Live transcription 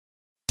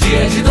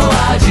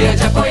dia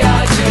de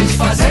apoiar, dia de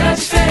fazer a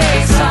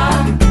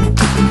diferença.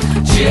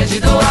 Dia de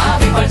doar,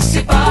 vem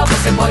participar,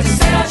 você pode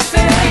ser a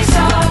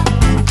diferença.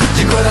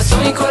 De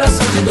coração em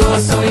coração, de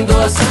doação em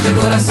doação, de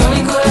coração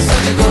em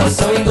coração, de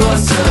doação em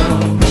doação.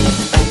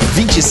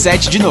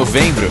 27 de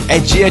novembro é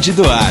dia de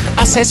doar.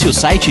 Acesse o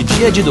site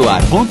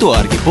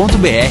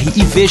diadedoar.org.br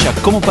e veja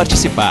como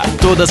participar.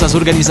 Todas as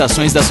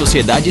organizações da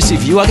sociedade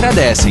civil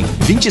agradecem.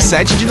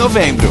 27 de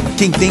novembro.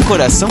 Quem tem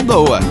coração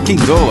doa. Quem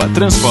doa,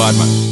 transforma.